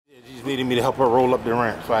She needed me to help her roll up the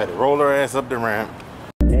ramp, so I had to roll her ass up the ramp.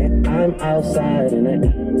 I'm outside in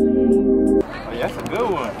it. Oh, yeah, that's a good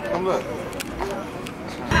one. Come look.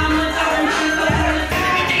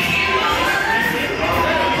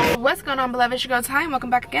 What's going on, beloved? It's your girl Ty, and welcome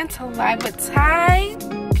back again to Live with Ty.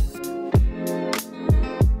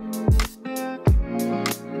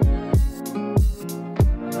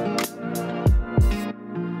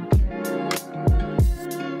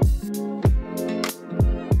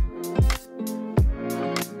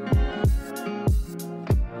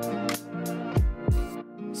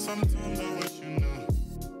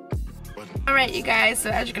 Alright, you guys,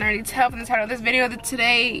 so as you can already tell from the title of this video, that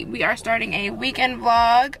today we are starting a weekend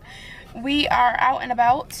vlog. We are out and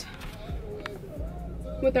about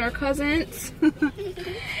with our cousins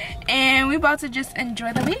and we're about to just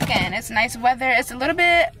enjoy the weekend. It's nice weather. It's a little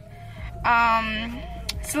bit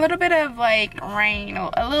of like rain,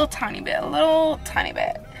 a little tiny bit,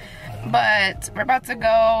 but we're about to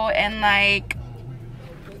go and like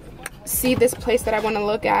see this place that I want to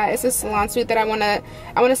look at. It's a salon suite that I want to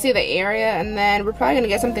see the area, and then we're probably gonna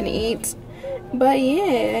get something to eat. But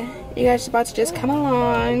yeah, you guys are about to just come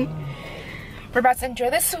along. We're about to enjoy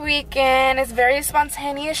this weekend. It's a very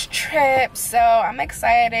spontaneous trip, so I'm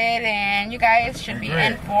excited, and you guys should be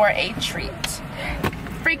in for a treat.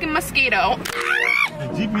 Freaking mosquito. The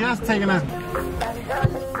GPS taking us.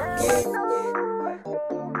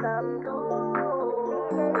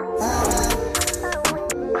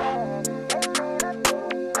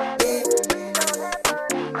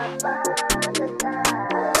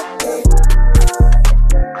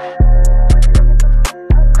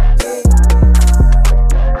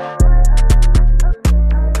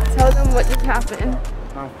 What just happened?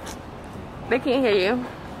 They can't hear you.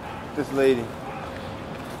 This lady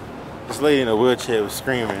in a wheelchair was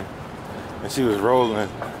screaming, and she was rolling,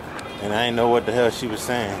 and I didn't know what the hell she was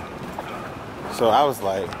saying. So I was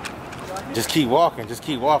like, just keep walking,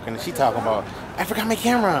 and she talking about, I forgot my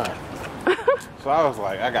camera. So I was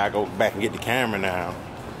like, I gotta go back and get the camera now.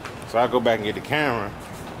 So I go back and get the camera,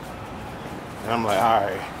 and I'm like, all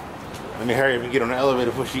right, let me hurry up and get on the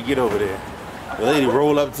elevator before she get over there. The lady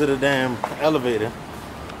rolled up to the damn elevator.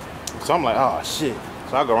 So I'm like, oh shit.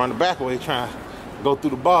 So I go around the back way trying to go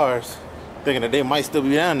through the bars, thinking that they might still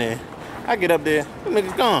be down there. I get up there, the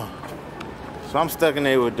nigga's gone. So I'm stuck in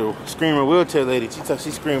there with the screaming wheelchair lady.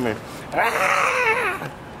 She's screaming, ah!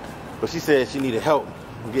 But she said she needed help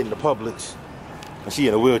getting to Publix, and she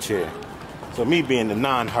in a wheelchair. So me being the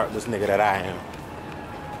non-heartless nigga that I am,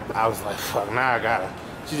 I was like, fuck, now I gotta.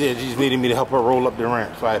 She said she just needed me to help her roll up the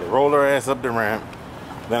ramp. So I had to roll her ass up the ramp.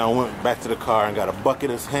 Then I went back to the car and got a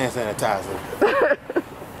bucket of hand sanitizer.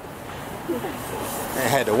 And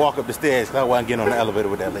had to walk up the stairs because I wasn't getting on the elevator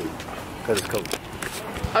with that lady. Because it's cold.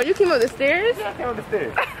 Oh, you came up the stairs? Yeah, I came up the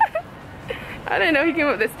stairs. I didn't know he came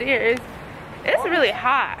up the stairs. It's really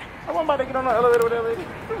hot. I wasn't about to get on the elevator with that lady.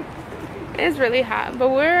 It's really hot, but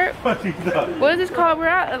what is this called? We're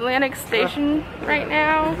at Atlantic Station right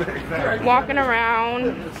now, walking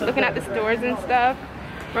around, looking at the stores and stuff.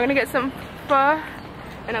 We're gonna get some pho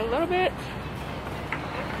in a little bit.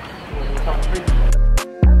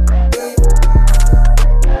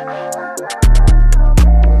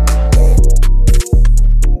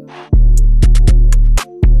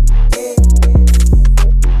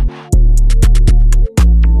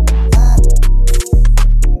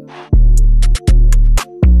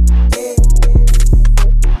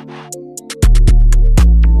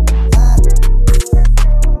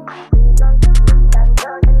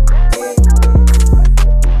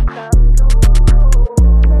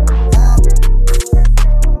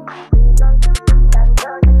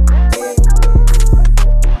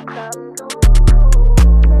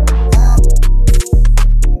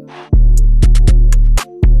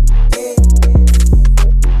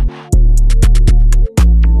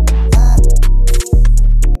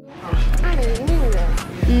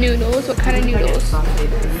 Noodles? What kind of noodles?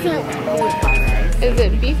 Is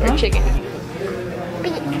it beef or chicken?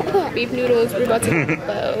 Beef noodles. We're about to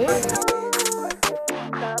pho.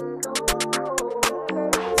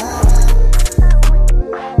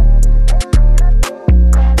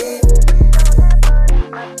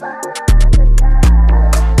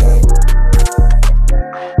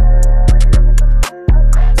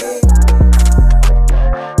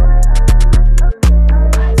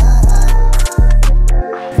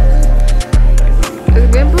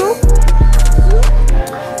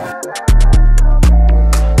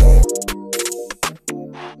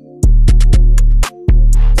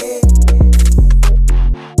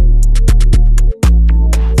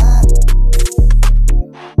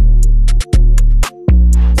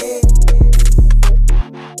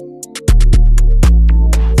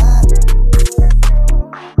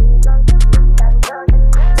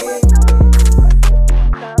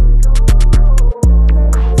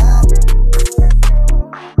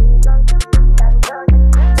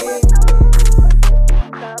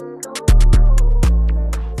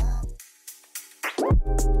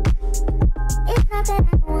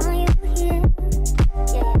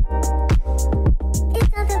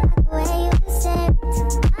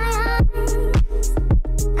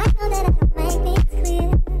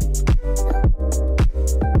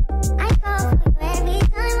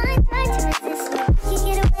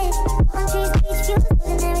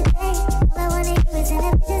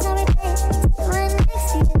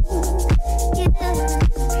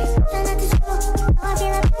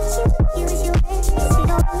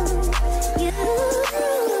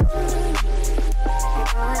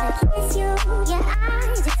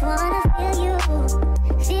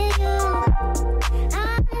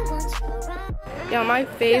 Yo, my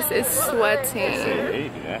face is sweating. Say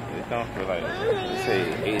 80, yeah. It don't feel like, say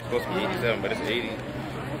 80, it's supposed to be 87, but it's 80.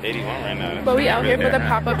 81 right now. But we out here for the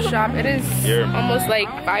pop-up shop. It is almost like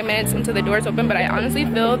 5 minutes until the doors open, but I honestly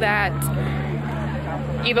feel that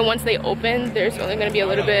even once they open, there's only going to be a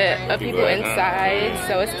little bit of people inside,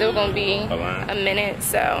 so it's still going to be a minute.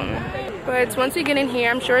 So, but once we get in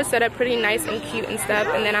here, I'm sure it's set up pretty nice and cute and stuff,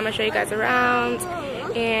 and then I'm gonna show you guys around,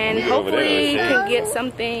 and hopefully can get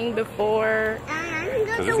something before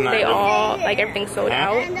they all, like, everything's sold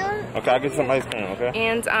out. Okay, I'll get some ice cream, okay?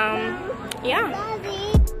 And yeah.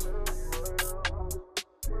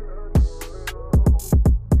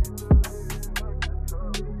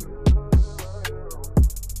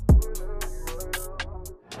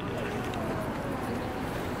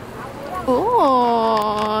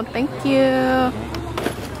 Oh, thank you.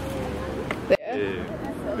 Yeah.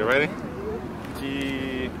 You ready?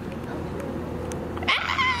 Cheese.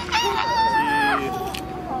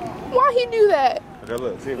 Why he do that? Okay,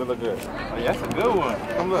 look. See if it look good. Oh, yeah, that's a good one.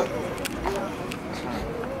 Come look.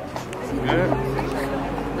 Good?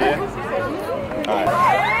 Yeah? Alright.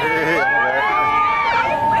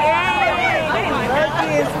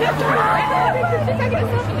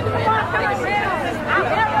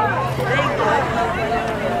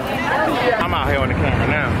 I'm out here on the camera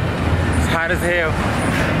now. It's hot as hell.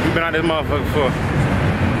 We've been out this motherfucker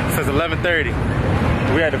since 11:30.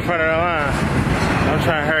 We at the front of the line. I'm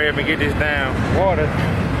trying to hurry up and get this down. Water.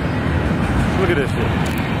 Look at this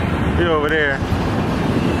shit. We over there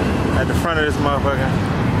at the front of this motherfucker.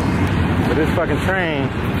 But this fucking train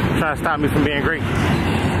trying to stop me from being great.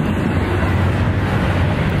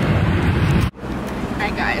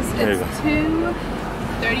 Alright guys, it's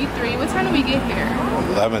 2:33. What time do we get here?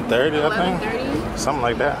 11:30, I think. 11:30? Something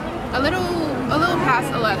like that. A little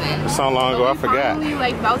past 11. So long ago, I forgot. Probably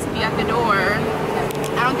like about to be at the door.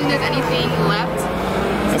 I don't think there's anything left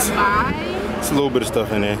to buy. It's a little bit of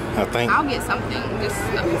stuff in there, I think. I'll get something, just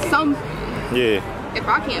something. Yeah. If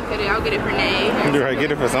I can't fit it, I'll get it for Nay. You're right,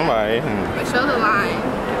 get it for somebody. But show the line.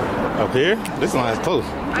 Up here? This line's close.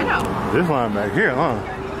 I know. This line back here, huh?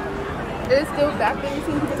 Is it still back there? You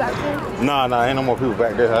see people back there? Nah, ain't no more people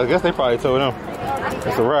back there. I guess they probably told them.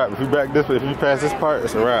 It's a wrap. If you back this way, if you pass this part,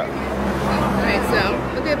 it's a wrap. Alright, so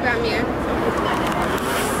look at Batman.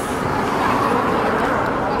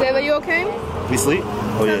 Taylor, you okay? You sleep?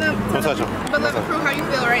 Oh yeah. Don't touch him. But let the crew, how you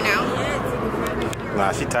feel right now?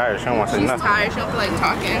 Nah, she tired. She don't want to say nothing. She's tired. She don't feel like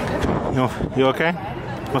talking. You okay?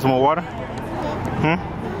 Want some more water?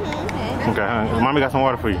 Okay, mommy got some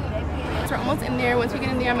water for you. We're almost in there. Once we get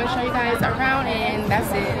in there, I'm going to show you guys around, and that's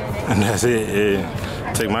it. And that's it,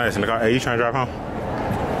 yeah. Take my ass in the car. Hey, you trying to drive home?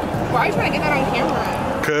 Why are you trying to get that on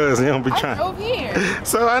camera? Cause you don't be trying. I drove here.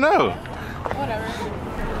 So I know. Whatever.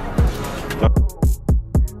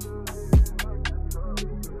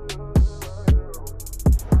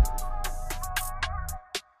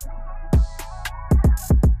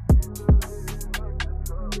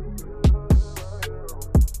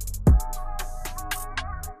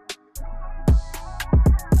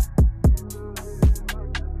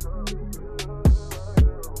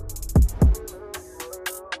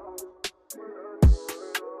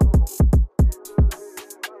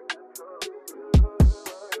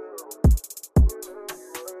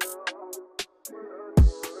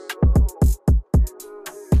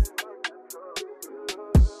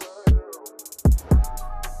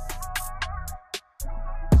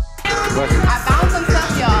 I found some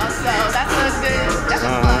stuff, y'all, so that's a good, that's a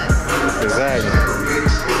plus. Exactly.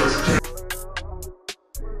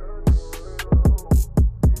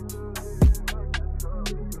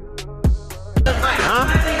 Huh?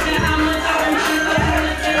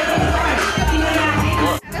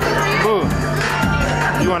 Ooh.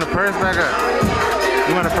 You want a purse back up?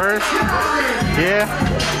 You want a purse? Yeah?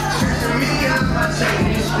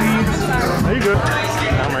 Are you good?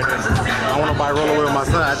 I'm right there. I want to buy roll away with my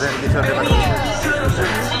son. I just get something like that.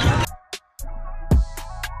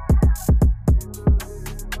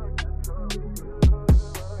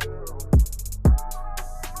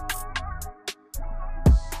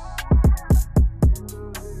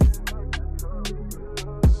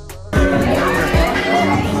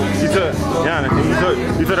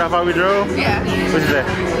 You took how far we drove? Yeah. What you say?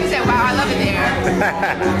 He said, wow, I love it there.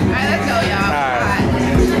 Alright, let's go, y'all.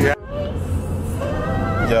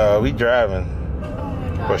 Right. Yo, we driving.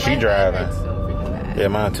 Well, she driving. Yeah,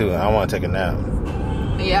 mine too. I want to take a nap.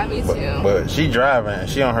 Yeah, me too. But she driving.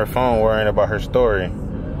 She on her phone worrying about her story.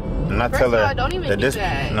 And I tell her don't even that this.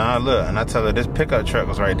 Nah, look. And I tell her this pickup truck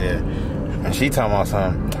was right there. And she talking about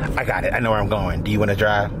something. I got it. I know where I'm going. Do you want to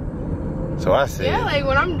drive? So I said. Yeah, like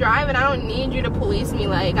when I'm driving, I don't need you to police me.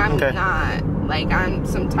 Like I'm not. like I'm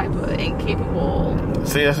some type of incapable.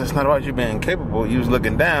 See, it's not about you being incapable. You was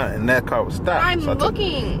looking down and that car was stopped. I'm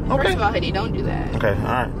looking. Okay. First of all, Hoodie, don't do that. Okay,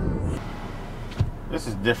 alright. This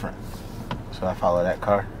is different. So I follow that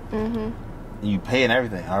car. You paying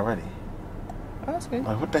everything already. Oh, that's good.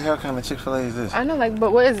 Like, what the hell kind of Chick-fil-A is this? I know, like,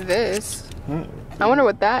 but what is this? I wonder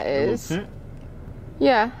what that is.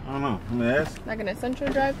 Yeah. I don't know. Let me ask. Like an essential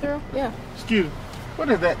drive-through? Yeah. Excuse me. What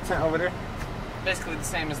is that tent over there? Basically the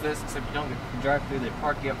same as this, except you don't get to drive through. They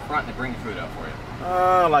park you up front and they bring your food out for you.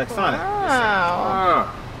 Oh, like Sonic. Wow.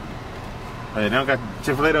 Oh. Hey, they don't got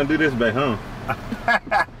Chick-fil-A don't do this back home.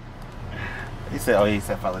 He said, oh, he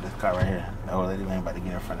said follow this car right here. The old lady ain't about to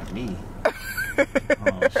get in front of me.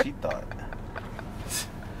 Oh, she thought.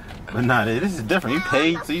 But nah, this is different. You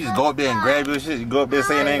paid, so you just go up there and grab your shit. You go up there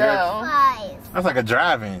saying they ain't grab. That's like a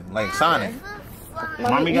drive-in, like Sonic.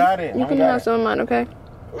 Mommy got it. You can have some of mine, okay?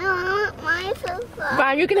 No, I want my fries.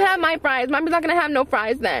 Fine, you can have my fries. Mommy's not gonna have no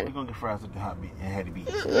fries We're then. gonna get fries with the hot beat and Hattie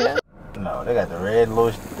Beats. Yeah. No, they got the red,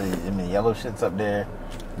 yellow shits up there.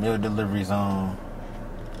 Meal delivery zone.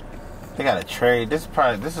 They got a tray. This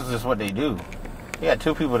is just what they do. They got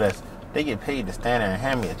two people they get paid to stand there and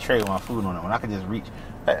hand me a tray with my food on it when I can just reach.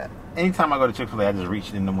 Anytime I go to Chick-fil-A, I just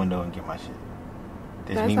reach in the window and get my shit.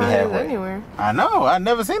 Just That's meet me not halfway. anywhere. I know. I've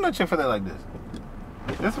never seen no Chick-fil-A like this.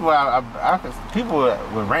 This is why people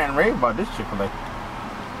were rant and rave about this Chick-fil-A.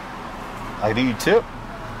 Like, do you tip?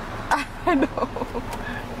 I know.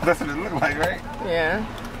 That's what it look like, right? Yeah.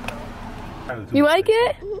 You like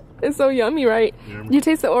it? It's so yummy, right? You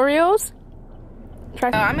taste the Oreos?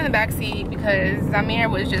 I'm in the back seat because Zamir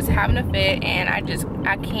was just having a fit and I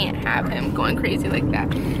can't have him going crazy like that.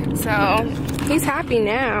 So he's happy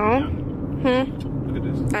now. Look at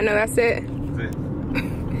this. I know, that's it. That's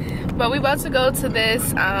it. But we about to go to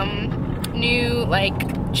this new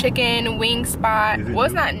like chicken wing spot. Well,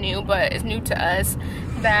 it's not new, but it's new to us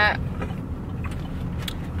that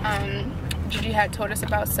Gigi had told us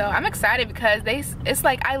about. So I'm excited because it's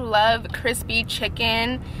like, I love crispy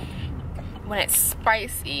chicken when it's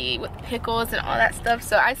spicy with pickles and all that stuff.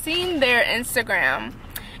 So I seen their Instagram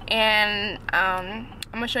and I'm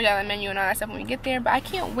gonna show y'all the menu and all that stuff when we get there, but I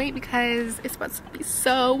can't wait because it's supposed to be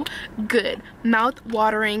so good.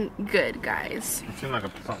 Mouth-watering good, guys. It seems like a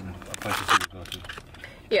place to go to.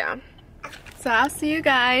 Yeah. So I'll see you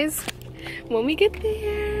guys when we get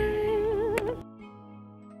there.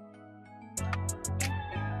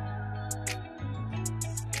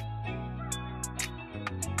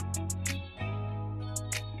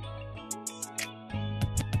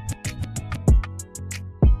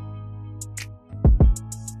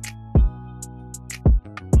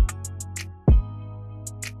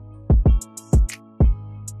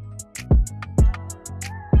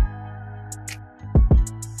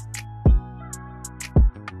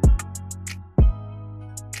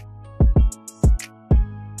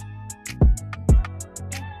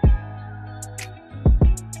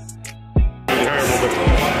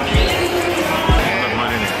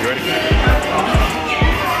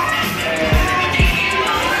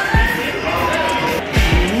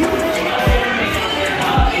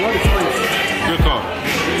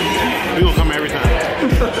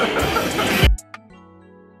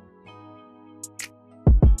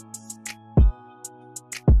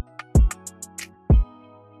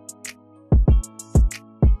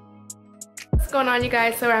 What's going on, you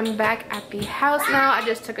guys? So I'm back at the house now. I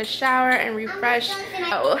just took a shower and refreshed.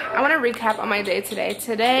 I want to recap on my day today.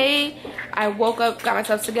 Today I woke up, got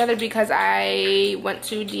myself together because I went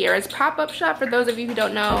to DEARRA'S pop-up shop. For those of you who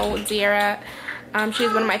don't know DEARRA,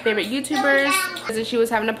 she's one of my favorite YouTubers, and she was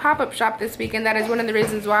having a pop-up shop this week, and that is one of the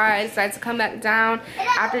reasons why I decided to come back down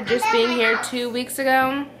after just being here 2 weeks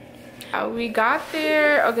ago. We got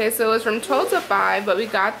there, okay, so it was from 12 to 5, but we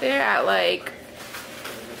got there at like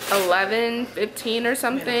 11:15 or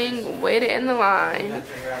something, waited in the line.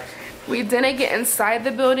 We didn't get inside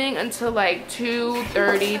the building until like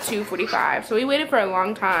 2:30, 2:45, so we waited for a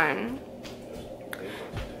long time.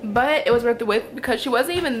 But it was worth the wait because she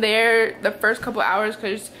wasn't even there the first couple hours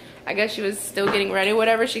because I guess she was still getting ready,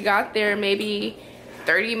 whatever. She got there maybe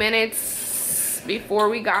 30 minutes before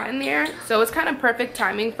we got in there, so it's kind of perfect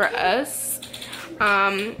timing for us.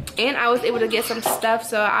 And I was able to get some stuff,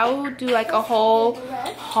 so I will do like a whole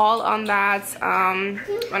haul on that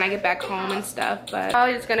when I get back home and stuff. But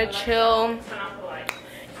I'm just gonna chill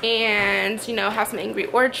and, you know, have some Angry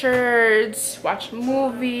Orchards, watch a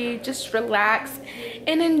movie, just relax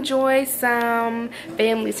and enjoy some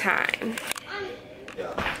family time.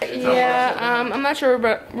 Yeah, I'm not sure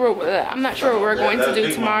what we're going to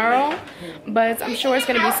do tomorrow, but I'm sure it's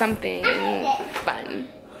gonna be something fun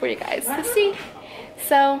for you guys to see.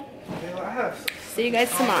 So, see you guys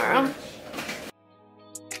tomorrow.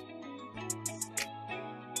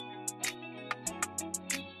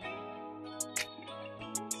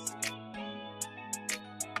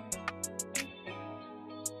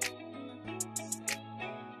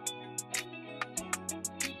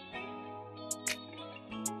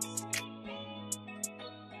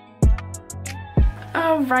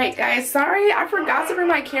 Alright guys, sorry I forgot to bring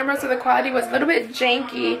my camera, so the quality was a little bit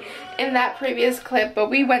janky in that previous clip, but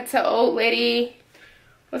we went to Old Lady,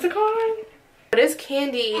 what's it called? It is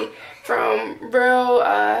Candy from Real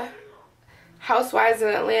Housewives in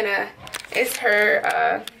Atlanta. It's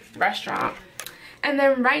her restaurant. And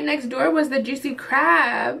then right next door was the Juicy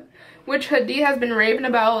Crab, which Hadid has been raving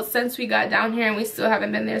about since we got down here, and we still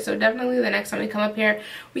haven't been there. So definitely the next time we come up here,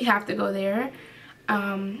 we have to go there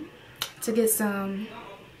to get some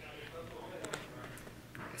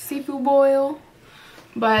seafood boil.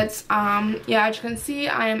 But yeah, as you can see,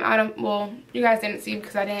 I am out of, well, you guys didn't see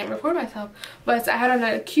because I didn't record myself, but I had on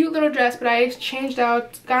a cute little dress, but I changed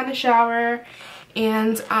out, got in the shower,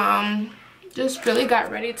 and just really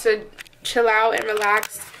got ready to chill out and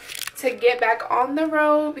relax to get back on the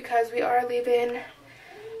road, because we are leaving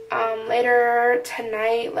later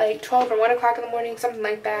tonight, like 12 or 1 o'clock in the morning, something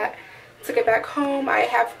like that, to get back home. I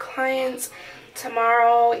have clients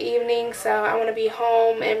tomorrow evening, so I want to be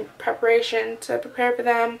home in preparation to prepare for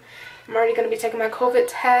them. I'm already going to be taking my COVID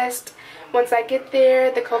test. Once I get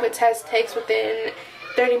there, the COVID test takes within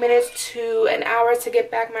 30 minutes to an hour to get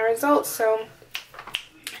back my results, so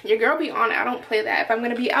your girl be on it. I don't play that. If I'm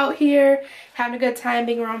going to be out here having a good time,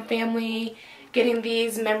 being around family, getting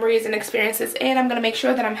these memories and experiences in, I'm going to make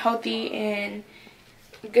sure that I'm healthy and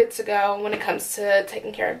good to go when it comes to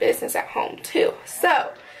taking care of business at home too.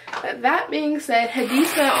 So that being said, Hadid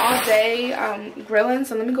spent all day grilling,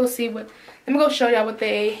 so let me go show y'all what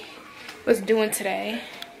they was doing today.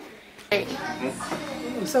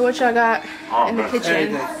 So what y'all got in the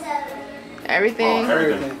kitchen? Everything.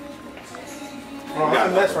 What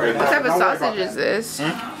type of sausage is this?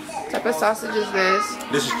 What type of sausage is this?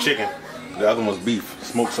 This is chicken. The other one's beef,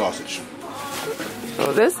 smoked sausage.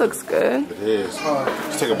 Oh, this looks good. It is.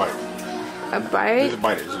 Just take a bite. A bite? Just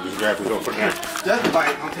bite it. Just grab it. Don't put it in. Just a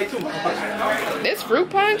bite. Don't take too much. This fruit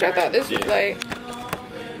punch? I thought this was like...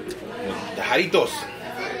 The Jarritos.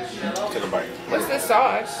 Take a bite. What's this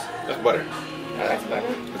sauce? That's butter. Oh, that's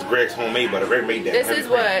butter. It's Greg's homemade butter. Greg made that. This is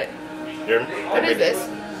what? You hear me? What is this?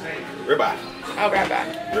 Ribeye. Oh, rabbi.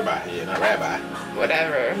 Ribeye, yeah, not rabbi.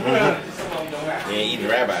 Whatever. You ain't eating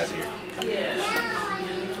rabbis here.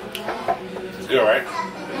 It's good, right?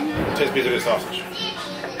 Taste a piece of this sausage.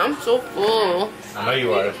 I'm so full. I know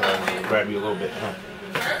you are, that's why I grab you a little bit.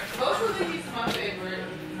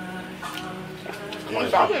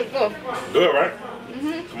 Good, right?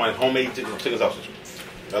 Come on, homemade chicken sausage.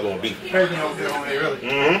 The other one beef. Everything over there, homemade, really.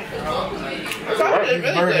 The sausage is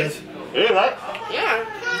really good. Yeah, right? Yeah.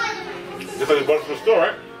 Just like it's bought from the store,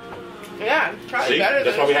 right? Yeah, probably See? better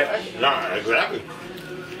That's than why we had. Nah, exactly.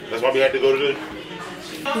 That's why we had to go to the.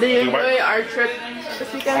 Did you enjoy our trip this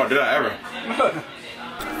weekend? Oh, did I ever?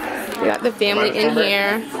 We got the family in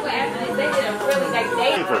here.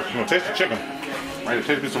 First, you know, taste the chicken. Right,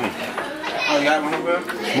 taste me some. Oh, you got one over there?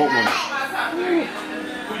 Smoked one.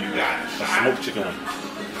 A smoked chicken one.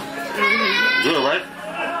 Good, right?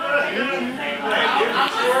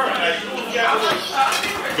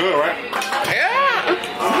 Good, right? Yeah.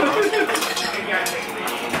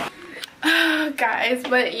 Guys,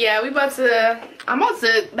 but yeah,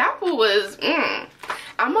 that food was,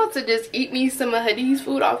 I'm about to just eat me some of Hadid's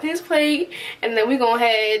food off his plate, and then we gonna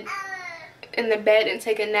head in the bed and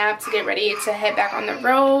take a nap to get ready to head back on the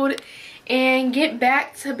road and get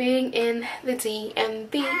back to being in the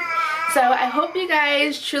DMV. So I hope you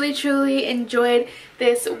guys truly enjoyed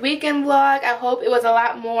this weekend vlog. I hope it was a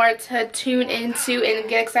lot more to tune into and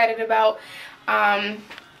get excited about,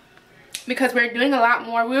 because we're doing a lot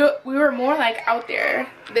more. We were more like out there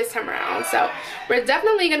this time around, so we're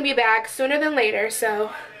definitely gonna be back sooner than later.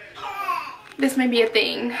 So this may be a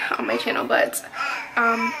thing on my channel, but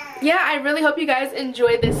yeah, I really hope you guys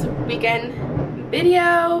enjoyed this weekend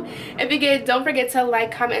video. If you did, don't forget to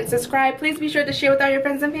like, comment, and subscribe. Please be sure to share with all your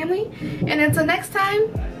friends and family, and until next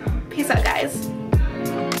time, peace out, guys.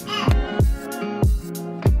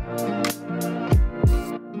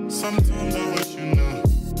 Sometimes I wish you knew,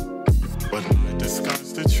 but I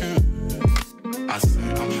disguise the truth. I say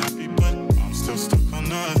I'm happy, but I'm still stuck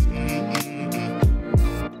on us.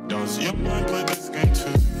 Does your mind play the